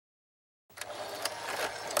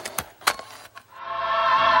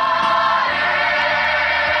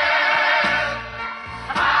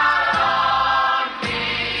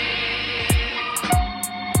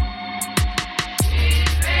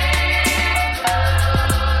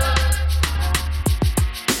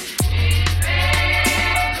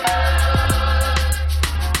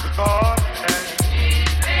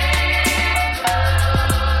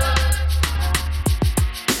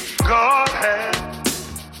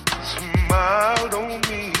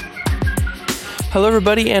Hello,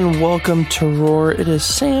 everybody, and welcome to Roar. It is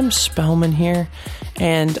Sam Spellman here,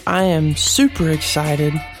 and I am super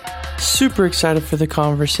excited for the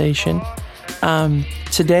conversation.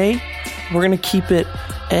 Today, we're going to keep it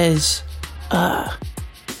as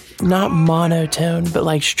not monotone, but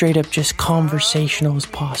like straight up just conversational as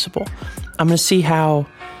possible. I'm going to see how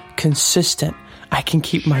consistent I can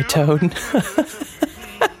keep my tone.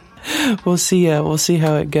 We'll see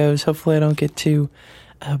how it goes. Hopefully I don't get too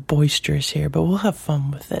boisterous here, but we'll have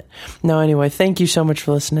fun with it. No, anyway, thank you so much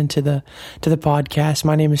for listening to the podcast.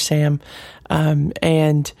 My name is Sam,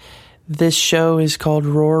 and this show is called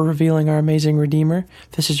Roar, Revealing Our Amazing Redeemer.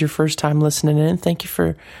 If this is your first time listening in, thank you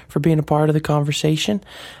for being a part of the conversation.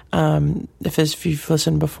 If you've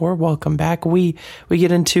listened before, welcome back. We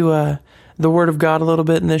get into the Word of God a little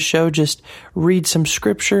bit in this show. Just read some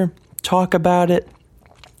scripture, talk about it.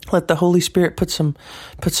 Let the Holy Spirit put some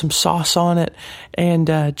sauce on it,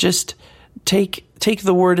 and just take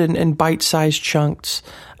the word in bite-sized chunks.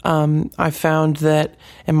 I found that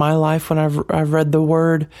in my life, when I've read the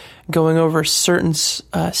word, going over certain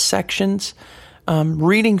sections,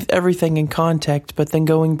 reading everything in context, but then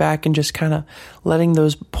going back and just kind of letting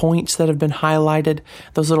those points that have been highlighted,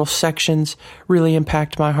 those little sections, really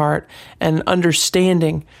impact my heart, and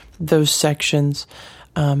understanding those sections.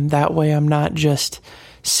 That way, I'm not just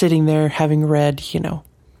sitting there having read,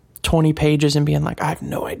 20 pages and being like, I have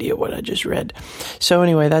no idea what I just read. So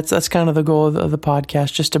anyway, that's kind of the goal of the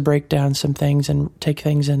podcast, just to break down some things and take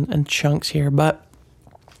things in chunks here. But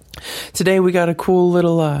today we got a cool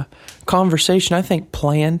little conversation, I think,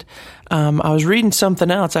 planned. I was reading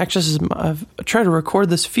something else. Actually, I've tried to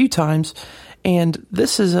record this a few times, and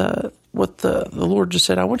this is what the Lord just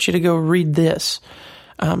said. I want you to go read this.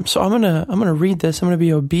 So I'm gonna read this. I'm gonna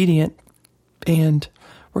be obedient, and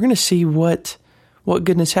we're going to see what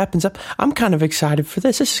goodness happens. I'm kind of excited for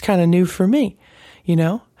this. This is kind of new for me,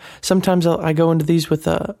 Sometimes I go into these with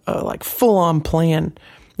a like full-on plan.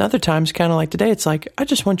 And other times, kind of like today, it's like, I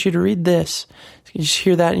just want you to read this. You just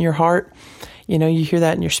hear that in your heart. You hear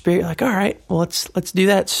that in your spirit. You're like, all right, well, let's do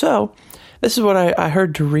that. So this is what I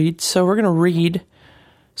heard to read. So we're going to read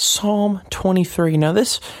Psalm 23. Now,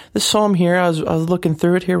 this psalm here, I was looking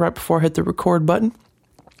through it here right before I hit the record button.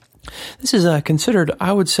 This is considered,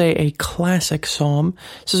 I would say, a classic psalm.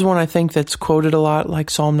 This is one I think that's quoted a lot,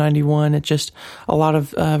 like Psalm 91. It just, a lot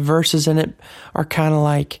of verses in it are kind of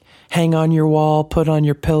like hang on your wall, put on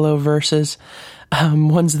your pillow verses.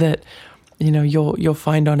 Ones that, you'll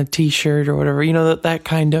find on a t-shirt or whatever, that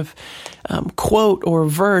kind of quote or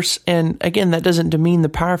verse. And again, that doesn't demean the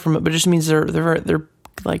power from it, but it just means they're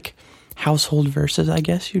like household verses, I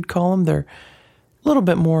guess you'd call them. They're a little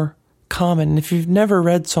bit more common. And if you've never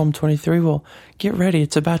read Psalm 23, well, get ready.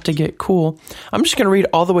 It's about to get cool. I'm just going to read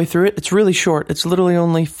all the way through it. It's really short. It's literally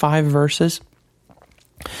only 5 verses.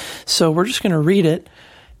 So we're just going to read it,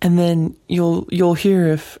 and then you'll hear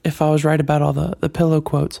if I was right about all the pillow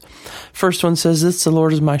quotes. First one says, "This, the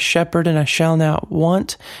Lord is my shepherd, and I shall not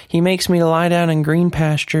want. He makes me to lie down in green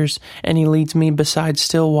pastures, and he leads me beside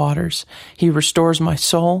still waters. He restores my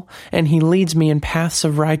soul, and he leads me in paths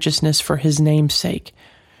of righteousness for his name's sake."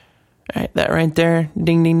 All right, that right there,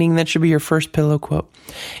 ding, ding, ding, that should be your first pillow quote.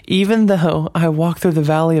 "Even though I walk through the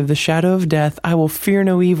valley of the shadow of death, I will fear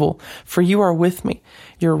no evil, for you are with me.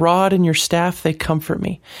 Your rod and your staff, they comfort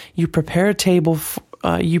me. You prepare a table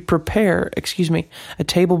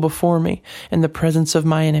before me in the presence of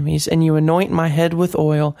my enemies, and you anoint my head with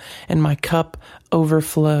oil, and my cup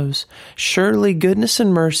overflows. Surely goodness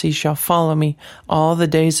and mercy shall follow me all the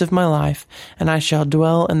days of my life, and I shall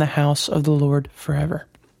dwell in the house of the Lord forever."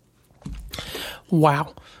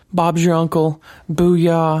 Wow. Bob's your uncle.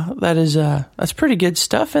 Booyah. That's pretty good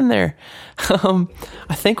stuff in there.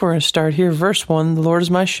 I think we're going to start here. Verse 1, "The Lord is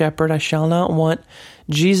my shepherd, I shall not want."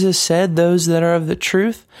 Jesus said, "Those that are of the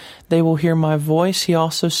truth, they will hear my voice." He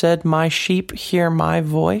also said, "My sheep hear my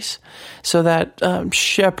voice." So that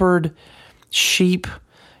shepherd, sheep,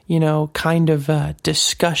 kind of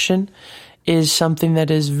discussion is something that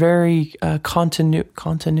is very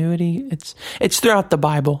continuity. It's throughout the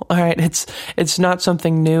Bible. All right, it's not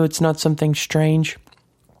something new. It's not something strange.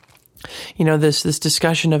 This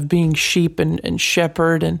discussion of being sheep and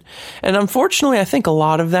shepherd, and unfortunately, I think a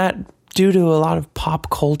lot of that, due to a lot of pop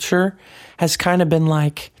culture, has kind of been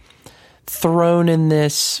like thrown in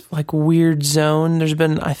this like weird zone. There's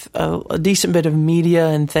been a decent bit of media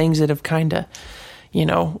and things that have kind of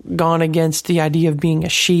gone against the idea of being a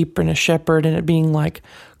sheep and a shepherd, and it being like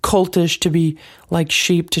cultish to be like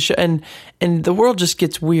sheep and the world just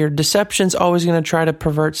gets weird. Deception's always going to try to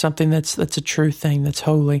pervert something that's a true thing, that's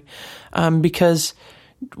holy, because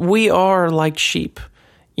we are like sheep.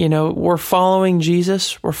 We're following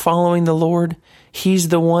Jesus. We're following the Lord. He's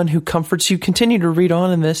the one who comforts you. Continue to read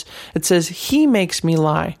on in this. It says, He makes me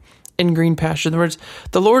lie in green pasture. In other words,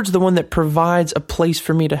 the Lord's the one that provides a place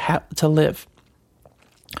for me to live.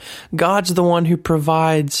 God's the one who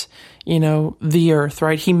provides, the earth,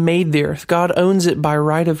 right? He made the earth. God owns it by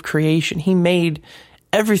right of creation. He made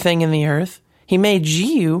everything in the earth. He made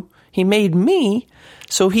you. He made me.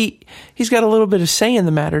 So he's got a little bit of say in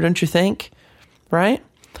the matter, don't you think? Right?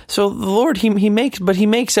 So the Lord, he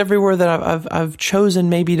makes everywhere that I've chosen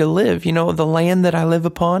maybe to live, the land that I live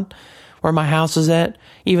upon, where my house is at,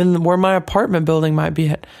 even where my apartment building might be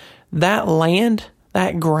at. That land,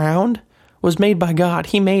 that ground was made by God.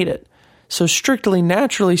 He made it. So strictly,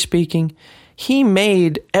 naturally speaking, He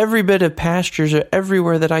made every bit of pastures or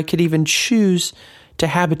everywhere that I could even choose to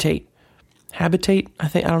habitate. Habitate? I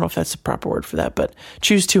don't know if that's the proper word for that, but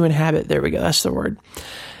choose to inhabit. There we go. That's the word.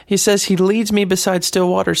 He says He leads me beside still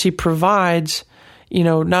waters. He provides,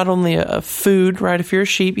 not only a food, right? If you're a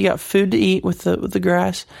sheep, you got food to eat with the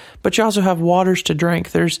grass, but you also have waters to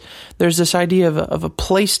drink. There's this idea of a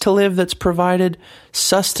place to live that's provided,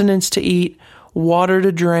 sustenance to eat, water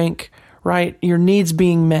to drink, right? Your needs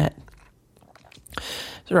being met,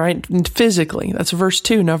 right? And physically, that's verse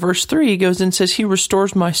 2. Now, verse 3 he goes and says, He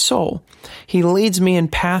restores my soul. He leads me in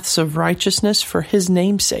paths of righteousness for His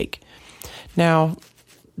name's sake. Now,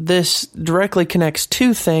 this directly connects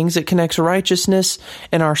two things. It connects righteousness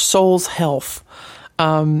and our soul's health,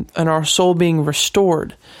 and our soul being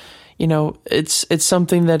restored. It's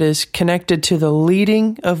something that is connected to the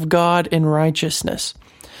leading of God in righteousness.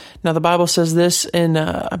 Now, the Bible says this in,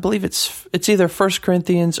 I believe it's either 1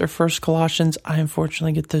 Corinthians or 1 Colossians. I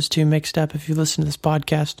unfortunately get those two mixed up. If you listen to this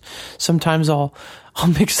podcast, sometimes I'll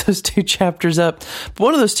mix those two chapters up. But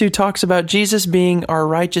one of those two talks about Jesus being our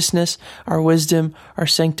righteousness, our wisdom, our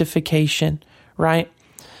sanctification, right?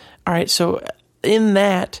 All right, so in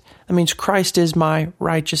that means Christ is my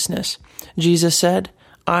righteousness. Jesus said,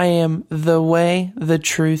 I am the way, the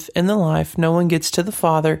truth, and the life. No one gets to the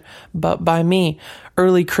Father but by me.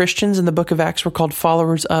 Early Christians in the book of Acts were called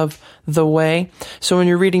followers of the way. So when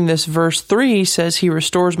you're reading this, verse 3 says, He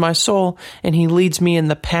restores my soul and He leads me in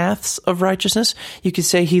the paths of righteousness. You could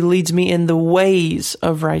say He leads me in the ways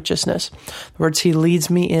of righteousness. In other words, He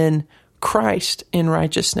leads me in Christ in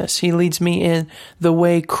righteousness. He leads me in the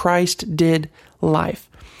way Christ did life.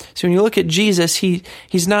 So when you look at Jesus,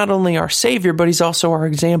 He's not only our Savior, but He's also our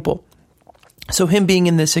example. So Him being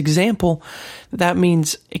in this example, that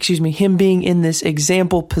means, Him being in this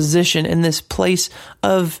example position, in this place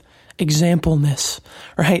of exampleness,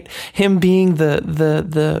 right? Him being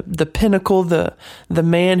the pinnacle, the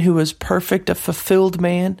man who was perfect, a fulfilled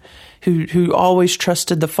man who always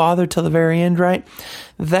trusted the Father till the very end, right?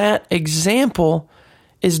 That example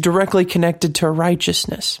is directly connected to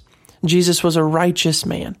righteousness. Jesus was a righteous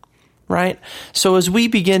man, right? So as we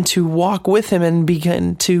begin to walk with Him and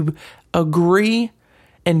begin to agree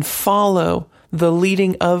and follow the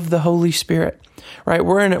leading of the Holy Spirit, right?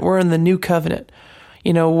 We're in the new covenant.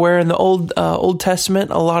 Where in the Old Testament,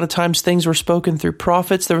 a lot of times things were spoken through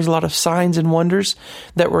prophets. There was a lot of signs and wonders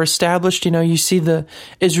that were established. You see the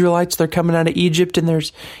Israelites, they're coming out of Egypt and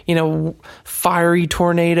there's, fiery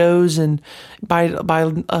tornadoes and by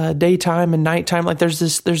daytime and nighttime, like there's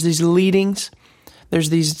these leadings. There's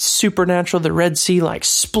these supernatural, the Red Sea like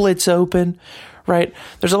splits open, right?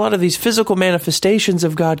 There's a lot of these physical manifestations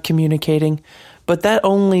of God communicating, but that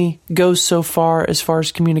only goes so far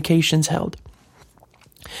as communication's held.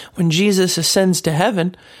 When Jesus ascends to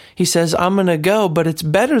heaven, He says, I'm going to go, but it's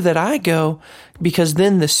better that I go because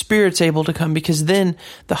then the Spirit's able to come, because then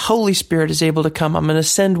the Holy Spirit is able to come. I'm going to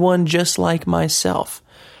send one just like myself,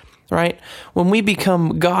 right? When we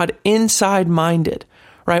become God inside minded,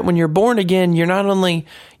 right? When you're born again, you're not only,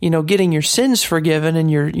 getting your sins forgiven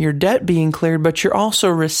and your debt being cleared, but you're also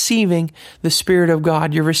receiving the Spirit of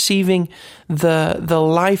God. You're receiving the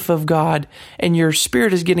life of God, and your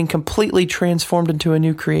spirit is getting completely transformed into a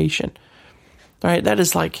new creation. Right? That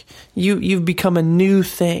is like you've become a new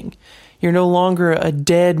thing. You're no longer a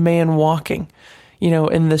dead man walking,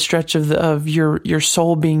 in the stretch of your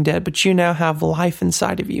soul being dead, but you now have life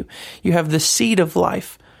inside of you. You have the seed of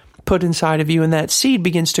life put inside of you, and that seed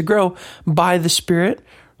begins to grow by the Spirit,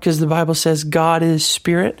 because the Bible says God is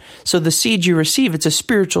Spirit. So the seed you receive, it's a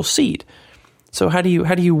spiritual seed. So how do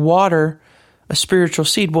you water a spiritual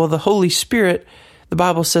seed? Well, the Holy Spirit, the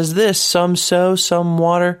Bible says this, some sow, some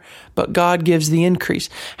water, but God gives the increase.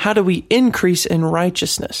 How do we increase in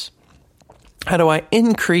righteousness? How do I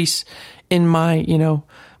increase in my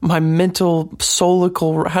my mental,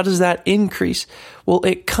 soulical, how does that increase? Well,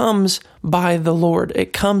 it comes by the Lord.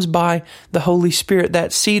 It comes by the Holy Spirit.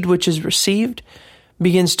 That seed which is received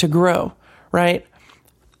begins to grow, right?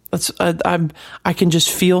 I can just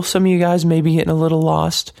feel some of you guys maybe getting a little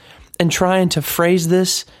lost and trying to phrase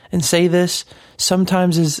this and say this.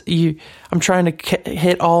 Sometimes I'm trying to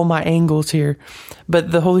hit all my angles here,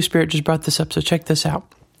 but the Holy Spirit just brought this up. So check this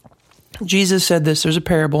out. Jesus said this. There's a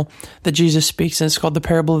parable that Jesus speaks, and it's called the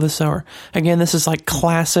parable of the sower. Again, this is like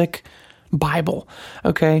classic Bible.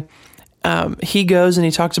 Okay. He goes and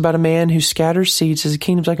he talks about a man who scatters seed. Says the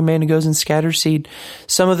kingdom's like a man who goes and scatters seed.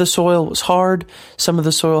 Some of the soil was hard. Some of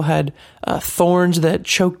the soil had thorns that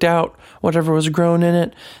choked out whatever was grown in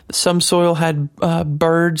it. Some soil had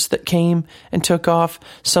birds that came and took off.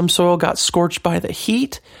 Some soil got scorched by the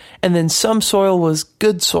heat. And then some soil was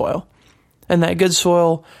good soil. And that good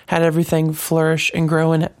soil had everything flourish and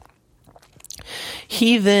grow in it.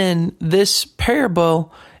 This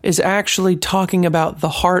parable is actually talking about the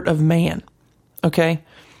heart of man. Okay?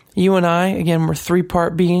 You and I, again, we're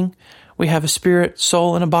 3-part being. We have a spirit,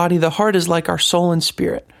 soul, and a body. The heart is like our soul and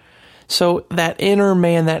spirit. So that inner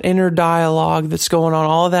man, that inner dialogue that's going on,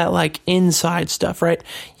 all of that like inside stuff, right?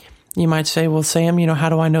 You might say, well, Sam, how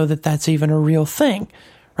do I know that that's even a real thing?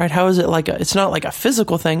 Right? How is it it's not like a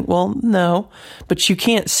physical thing? Well, no, but you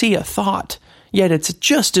can't see a thought, yet it's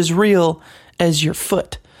just as real as your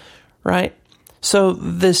foot, right? So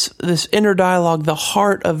this inner dialogue, the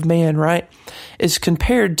heart of man, right, is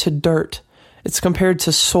compared to dirt. It's compared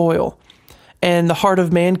to soil. And the heart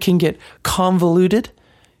of man can get convoluted,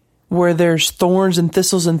 where there's thorns and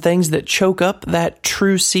thistles and things that choke up that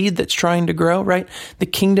true seed that's trying to grow, right? The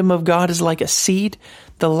kingdom of God is like a seed.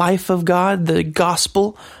 The life of God, the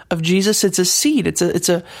gospel of Jesus, it's a seed.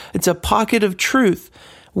 It's a pocket of truth.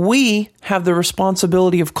 We have the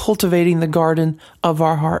responsibility of cultivating the garden of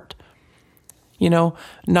our heart.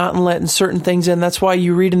 Not letting certain things in. That's why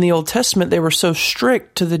you read in the Old Testament, they were so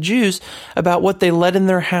strict to the Jews about what they let in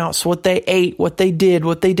their house, what they ate, what they did,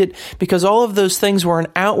 because all of those things were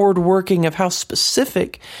an outward working of how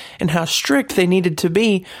specific and how strict they needed to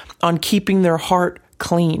be on keeping their heart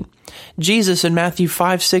clean. Jesus in Matthew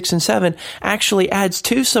 5, 6, and 7 actually adds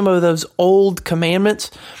to some of those old commandments,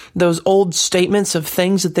 those old statements of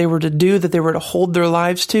things that they were to do, that they were to hold their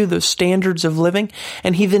lives to, those standards of living.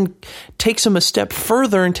 And he then takes them a step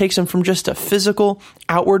further and takes them from just a physical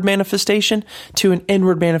outward manifestation to an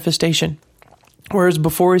inward manifestation. Whereas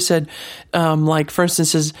before he said, for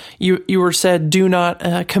instance, you were said, do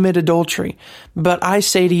not commit adultery. But I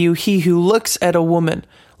say to you, he who looks at a woman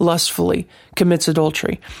lustfully commits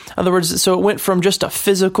adultery. In other words, so it went from just a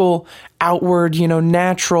physical, outward,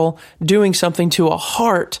 natural doing something to a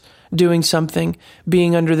heart doing something,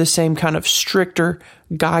 being under the same kind of stricter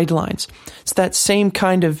guidelines. It's that same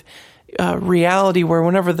kind of reality where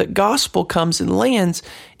whenever the gospel comes and lands,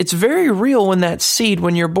 it's very real when that seed,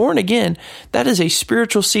 when you're born again, that is a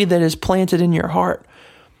spiritual seed that is planted in your heart.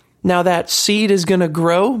 Now that seed is going to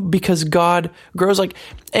grow because God grows. Like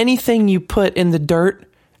anything you put in the dirt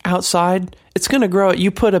outside, it's going to grow it.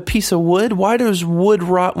 You put a piece of wood. Why does wood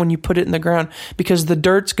rot when you put it in the ground? Because the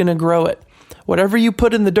dirt's going to grow it. Whatever you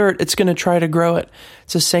put in the dirt, it's going to try to grow it.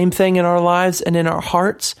 It's the same thing in our lives and in our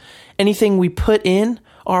hearts. Anything we put in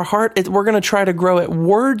our heart, we're going to try to grow it.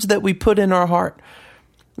 Words that we put in our heart,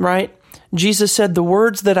 right? Jesus said, the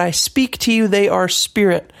words that I speak to you, they are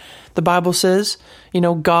spirit. The Bible says,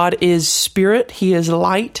 God is spirit. He is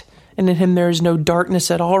light. And in him there is no darkness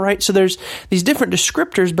at all, right? So there's these different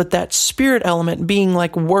descriptors, but that spirit element being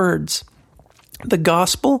like words. The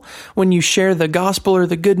gospel, when you share the gospel or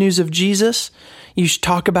the good news of Jesus, you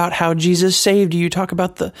talk about how Jesus saved you. You talk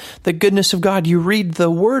about the goodness of God. You read the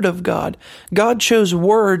word of God. God chose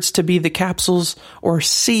words to be the capsules or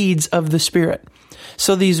seeds of the Spirit.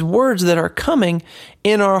 So these words that are coming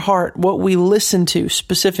in our heart, what we listen to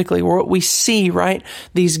specifically, or what we see, right?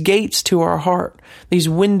 These gates to our heart, these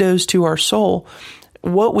windows to our soul,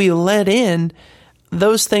 what we let in,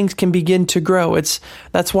 those things can begin to grow.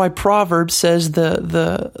 That's why Proverbs says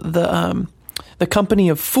the company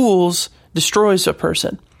of fools destroys a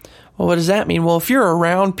person. Well, what does that mean? Well, if you're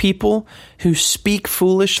around people who speak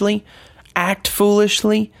foolishly, act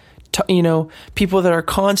foolishly, people that are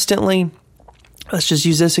constantly, let's just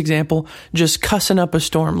use this example, just cussing up a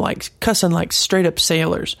storm, cussing like straight up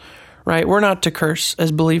sailors, right? We're not to curse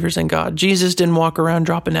as believers in God. Jesus didn't walk around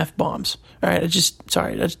dropping F-bombs, right?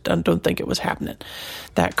 I don't think it was happening.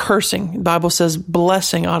 That cursing, the Bible says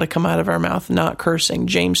blessing ought to come out of our mouth, not cursing.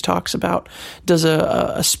 James talks about, does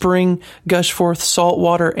a spring gush forth salt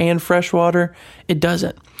water and fresh water? It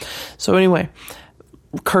doesn't. So anyway,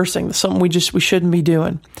 cursing, something we shouldn't be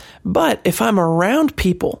doing. But if I'm around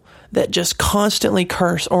people that just constantly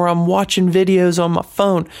curse, or I'm watching videos on my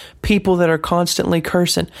phone, people that are constantly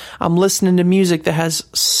cursing, I'm listening to music that has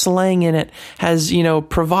slang in it, has,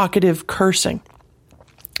 provocative cursing.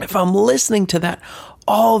 If I'm listening to that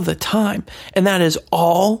all the time, and that is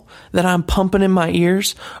all that I'm pumping in my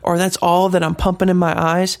ears, or that's all that I'm pumping in my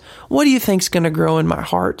eyes, what do you think's going to grow in my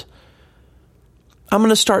heart? I'm going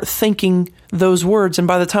to start thinking those words. And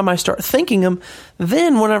by the time I start thinking them,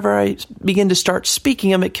 then whenever I begin to start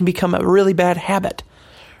speaking them, it can become a really bad habit,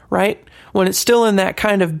 right? When it's still in that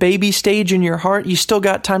kind of baby stage in your heart, you still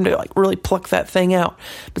got time to really pluck that thing out.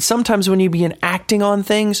 But sometimes when you begin acting on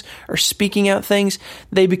things or speaking out things,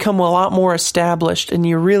 they become a lot more established,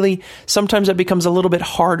 and sometimes it becomes a little bit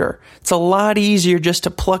harder. It's a lot easier just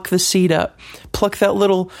to pluck the seed up, pluck that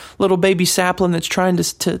little baby sapling that's trying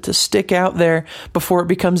to stick out there before it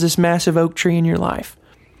becomes this massive oak tree in your life.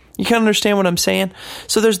 You kind of understand what I'm saying?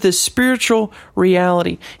 So there's this spiritual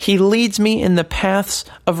reality. He leads me in the paths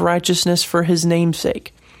of righteousness for his name's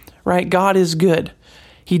sake, right? God is good.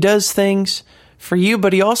 He does things for you,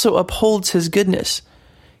 but he also upholds his goodness.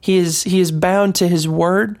 He is bound to his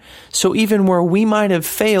word. So even where we might have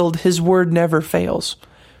failed, his word never fails.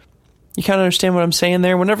 You kind of understand what I'm saying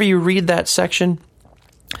there? Whenever you read that section,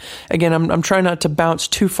 again, I'm trying not to bounce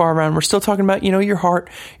too far around. We're still talking about, your heart,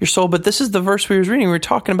 your soul, but this is the verse we were reading. We were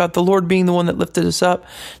talking about the Lord being the one that lifted us up.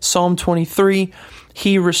 Psalm 23,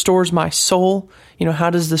 he restores my soul.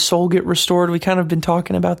 How does the soul get restored? We kind of been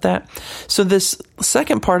talking about that. So this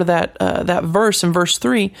second part of that verse, in verse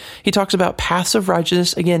 3, he talks about paths of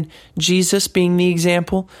righteousness. Again, Jesus being the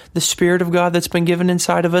example, the Spirit of God that's been given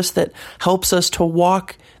inside of us that helps us to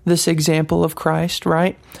walk this example of Christ,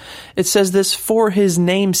 right? It says this for his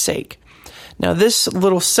name's sake. Now, this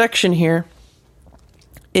little section here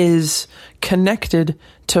is connected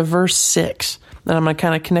to verse 6. And I'm going to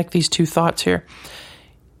kind of connect these two thoughts here.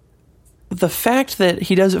 The fact that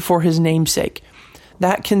he does it for his name's sake,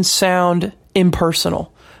 that can sound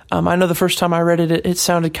impersonal. I know the first time I read it, it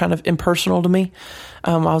sounded kind of impersonal to me.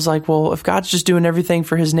 I was like, well, if God's just doing everything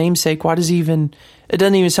for his name's sake, why does he it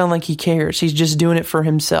doesn't even sound like he cares. He's just doing it for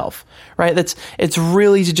himself, right? It's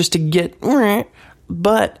really just to get,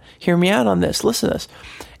 but hear me out on this. Listen to this.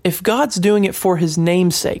 If God's doing it for his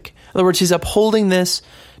name's sake, in other words, he's upholding this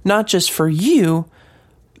not just for you,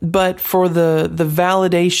 but for the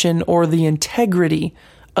validation or the integrity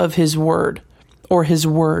of his word or his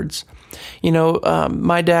words.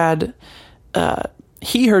 My dad,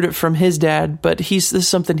 he heard it from his dad, but this is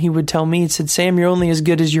something he would tell me. He said, Sam, you're only as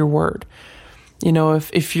good as your word.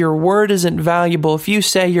 If your word isn't valuable, if you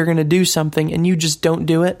say you're going to do something and you just don't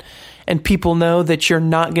do it, and people know that you're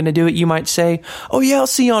not going to do it, you might say, oh yeah, I'll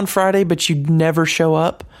see you on Friday, but you never show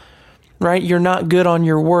up, right? You're not good on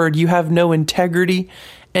your word. You have no integrity.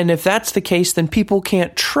 And if that's the case, then people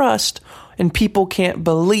can't trust and people can't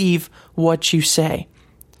believe what you say,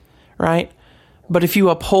 right? But if you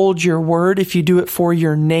uphold your word, if you do it for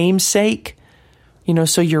your name's sake,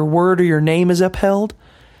 so your word or your name is upheld,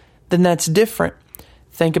 then that's different.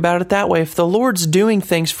 Think about it that way. If the Lord's doing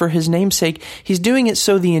things for his name's sake, he's doing it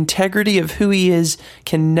so the integrity of who he is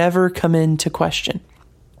can never come into question.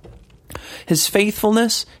 His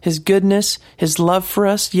faithfulness, his goodness, his love for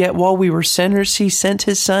us, yet while we were sinners, he sent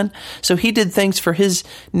his son. So he did things for his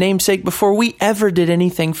name's sake before we ever did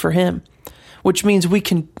anything for him, which means we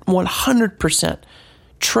can 100%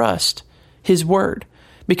 trust his word,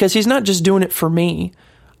 because he's not just doing it for me,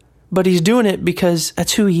 but he's doing it because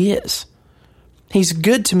that's who he is. He's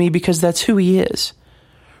good to me because that's who he is,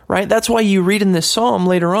 right? That's why you read in this psalm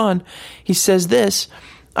later on, he says this.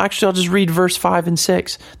 Actually, I'll just read verse 5 and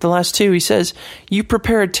 6, the last two. He says, you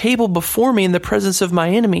prepare a table before me in the presence of my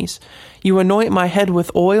enemies. You anoint my head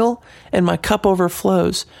with oil, and my cup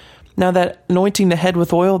overflows. Now that anointing the head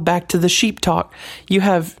with oil, back to the sheep talk. You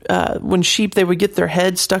have, when sheep, they would get their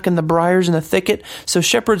head stuck in the briars in the thicket. So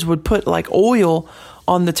shepherds would put oil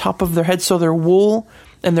on the top of their head so their wool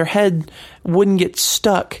and their head wouldn't get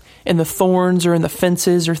stuck in the thorns or in the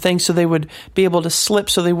fences or things. So they would be able to slip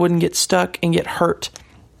so they wouldn't get stuck and get hurt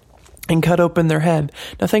and cut open their head.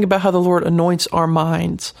 Now think about how the Lord anoints our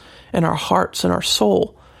minds and our hearts and our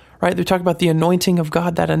soul, right? They talk about the anointing of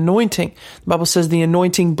God, that anointing. The Bible says the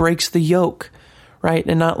anointing breaks the yoke, right?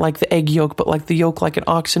 And not like the egg yolk, but like the yoke like an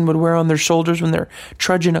oxen would wear on their shoulders when they're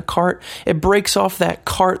trudging a cart. It breaks off that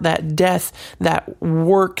cart, that death, that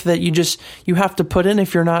work that you have to put in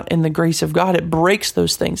if you're not in the grace of God. It breaks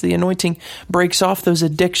those things. The anointing breaks off those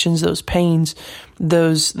addictions, those pains,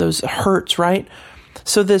 those hurts, right?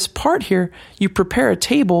 So this part here, you prepare a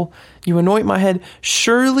table, you anoint my head,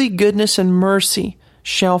 surely goodness and mercy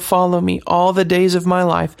shall follow me all the days of my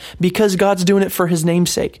life, because God's doing it for his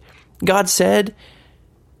name's sake. God said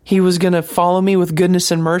he was going to follow me with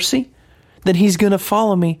goodness and mercy, then he's going to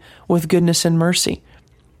follow me with goodness and mercy.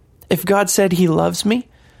 If God said he loves me,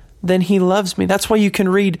 then he loves me. That's why you can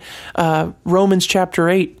read Romans chapter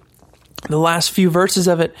 8, the last few verses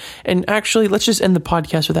of it. And actually, let's just end the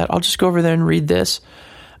podcast with that. I'll just go over there and read this.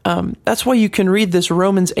 That's why you can read this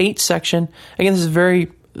Romans 8 section. Again, this is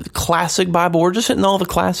very classic Bible. We're just hitting all the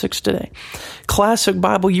classics today. Classic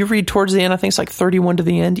Bible, you read towards the end, I think it's like 31 to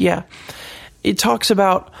the end. Yeah. It talks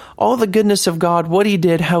about all the goodness of God, what he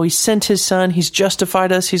did, how he sent his son, he's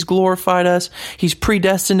justified us, he's glorified us, he's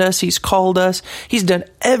predestined us, he's called us. He's done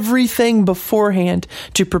everything beforehand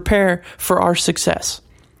to prepare for our success.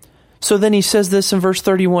 So then he says this in verse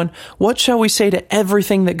 31, what shall we say to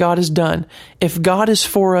everything that God has done? If God is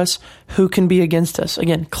for us, who can be against us?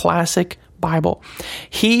 Again, classic Bible.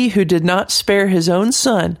 He who did not spare his own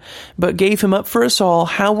son, but gave him up for us all,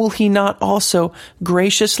 how will he not also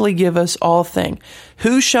graciously give us all things?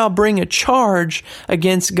 Who shall bring a charge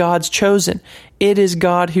against God's chosen? It is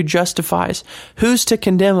God who justifies. Who's to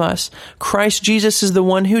condemn us? Christ Jesus is the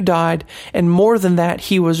one who died, and more than that,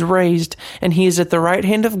 he was raised, and he is at the right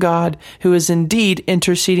hand of God, who is indeed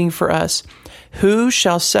interceding for us. Who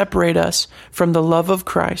shall separate us from the love of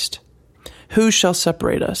Christ? Who shall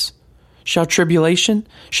separate us? Shall tribulation,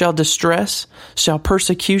 shall distress, shall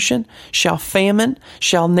persecution, shall famine,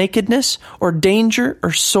 shall nakedness, or danger,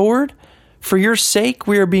 or sword? For your sake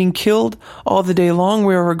we are being killed all the day long.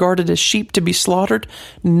 We are regarded as sheep to be slaughtered.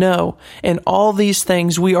 No, in all these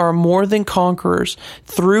things we are more than conquerors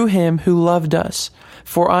through him who loved us.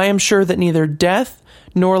 For I am sure that neither death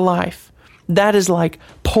nor life, that is like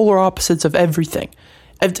polar opposites of everything.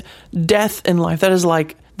 Death and life, that is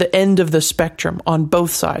like the end of the spectrum on both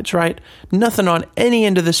sides, right? Nothing on any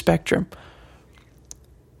end of the spectrum.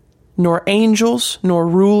 Nor angels, nor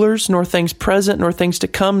rulers, nor things present, nor things to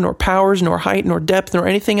come, nor powers, nor height, nor depth, nor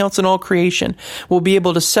anything else in all creation will be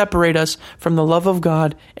able to separate us from the love of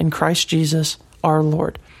God in Christ Jesus our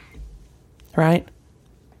Lord. Right?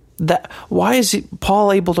 Why is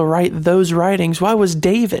Paul able to write those writings? Why was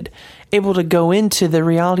David able to go into the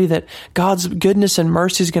reality that God's goodness and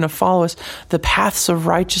mercy is going to follow us, the paths of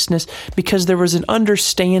righteousness? Because there was an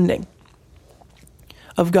understanding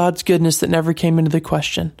of God's goodness that never came into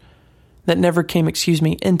question.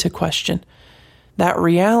 That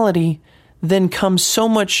reality then comes so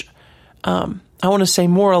much, I want to say,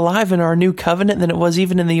 more alive in our new covenant than it was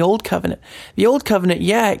even in the old covenant. The old covenant,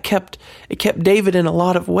 it kept David in a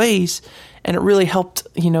lot of ways, and it really helped,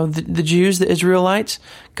 the Jews, the Israelites.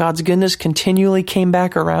 God's goodness continually came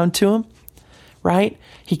back around to him, right?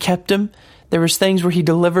 He kept them. There was things where he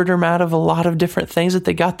delivered them out of a lot of different things that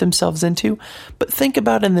they got themselves into. But think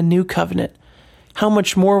about in the new covenant, how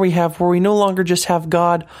much more we have, where we no longer just have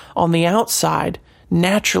God on the outside,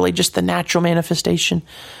 naturally, just the natural manifestation,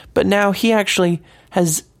 but now he actually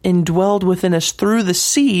has indwelled within us through the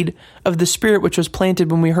seed of the Spirit, which was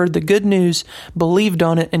planted when we heard the good news, believed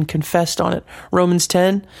on it, and confessed on it. Romans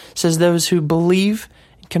 10 says those who believe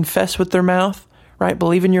and confess with their mouth, right?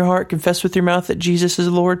 Believe in your heart, confess with your mouth that Jesus is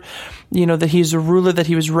Lord, that he is a ruler, that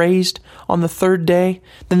he was raised on the third day.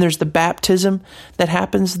 Then there's the baptism that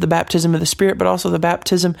happens, the baptism of the Spirit, but also the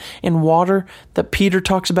baptism in water that Peter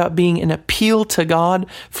talks about being an appeal to God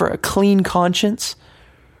for a clean conscience,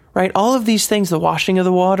 right? All of these things, the washing of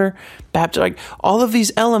the water, baptism, all of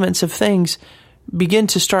these elements of things begin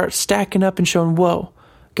to start stacking up and showing, whoa,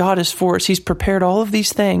 God is for us. He's prepared all of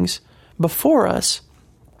these things before us.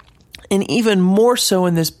 And even more so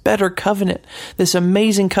in this better covenant, this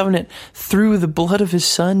amazing covenant through the blood of his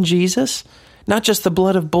son, Jesus, not just the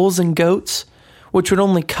blood of bulls and goats, which would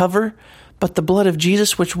only cover, but the blood of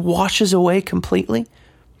Jesus, which washes away completely.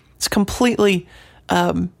 It's completely,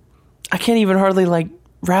 I can't even hardly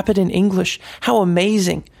wrap it in English, how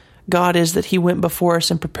amazing God is that he went before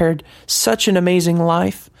us and prepared such an amazing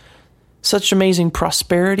life, such amazing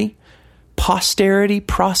prosperity,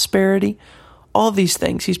 all these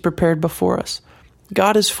things he's prepared before us.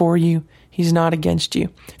 God is for you. He's not against you.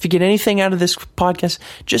 If you get anything out of this podcast,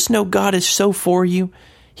 just know God is so for you.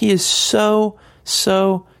 He is so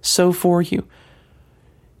for you.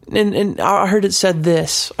 And I heard it said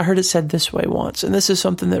this way once, and this is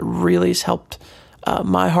something that really has helped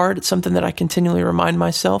my heart. It's something that I continually remind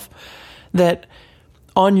myself, that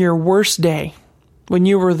on your worst day, when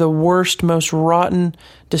you were the worst, most rotten,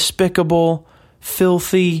 despicable,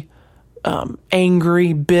 filthy,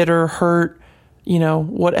 angry, bitter, hurt,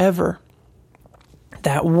 whatever,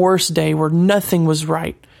 that worst day where nothing was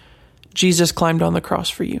right, Jesus climbed on the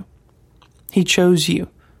cross for you. He chose you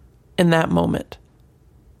in that moment.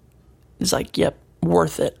 is like, yep,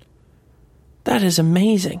 worth it. That is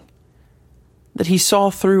amazing. That he saw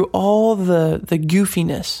through all the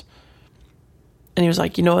goofiness. And he was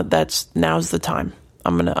like, you know what, now's the time.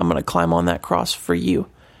 I'm gonna climb on that cross for you.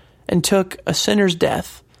 And took a sinner's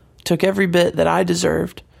death, took every bit that I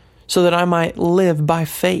deserved, so that I might live by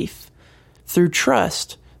faith, through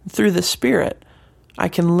trust, through the Spirit. I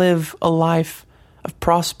can live a life of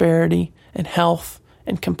prosperity and health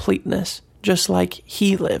and completeness, just like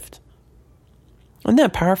he lived. Isn't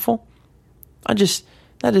that powerful?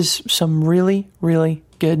 That is some really, really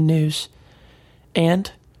good news. And,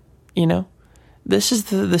 this is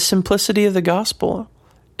the simplicity of the gospel.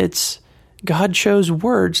 It's God chose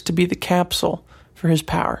words to be the capsule for his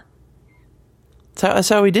power. That's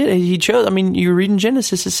how he did it. He chose, you read in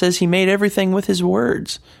Genesis, it says he made everything with his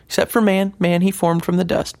words, except for man. Man he formed from the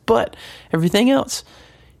dust. But everything else,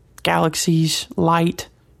 galaxies, light,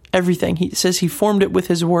 everything, he says he formed it with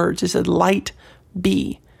his words. He said, light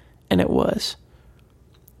be, and it was.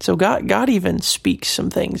 So God even speaks some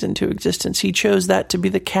things into existence. He chose that to be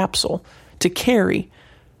the capsule, to carry,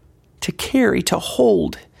 to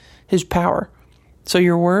hold his power. So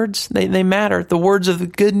your words, they matter. The words of the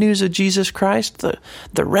good news of Jesus Christ, the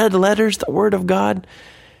red letters, the word of God,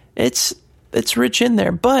 it's rich in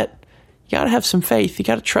there. But you got to have some faith. You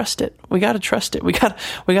got to trust it. We got to trust it. We got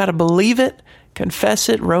to believe it, confess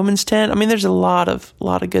it. Romans 10. There's a lot of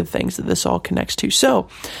good things that this all connects to. So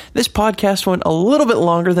this podcast went a little bit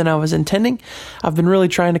longer than I was intending. I've been really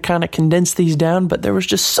trying to kind of condense these down, but there was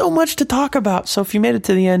just so much to talk about. So if you made it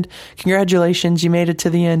to the end, congratulations. You made it to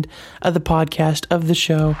the end of the podcast, of the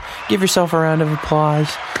show. Give yourself a round of applause.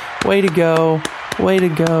 Way to go. Way to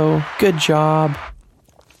go. Good job.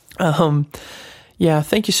 Yeah,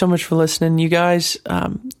 thank you so much for listening. You guys,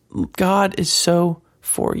 God is so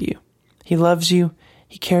for you. He loves you.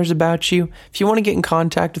 He cares about you. If you want to get in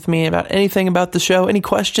contact with me about anything about the show, any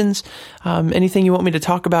questions, anything you want me to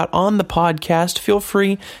talk about on the podcast, feel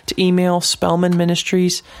free to email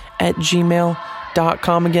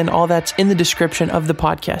spellmanministries@gmail.com. Again, all that's in the description of the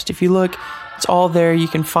podcast. If you look, it's all there. You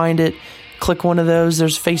can find it. Click one of those.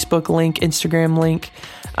 There's Facebook link, Instagram link,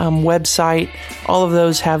 website. All of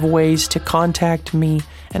those have ways to contact me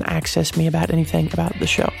and access me about anything about the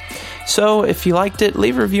show. So if you liked it,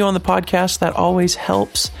 leave a review on the podcast. That always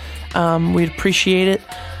helps. We'd appreciate it.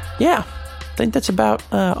 Yeah, I think that's about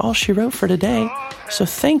all she wrote for today. So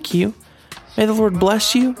thank you. May the Lord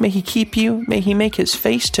bless you. May he keep you. May he make his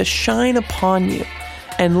face to shine upon you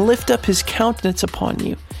and lift up his countenance upon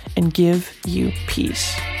you and give you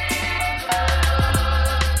peace.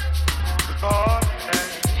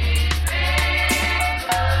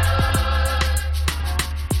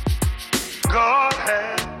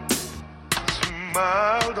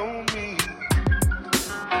 Smiled on me.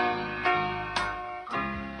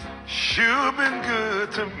 Sure been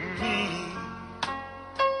good to me.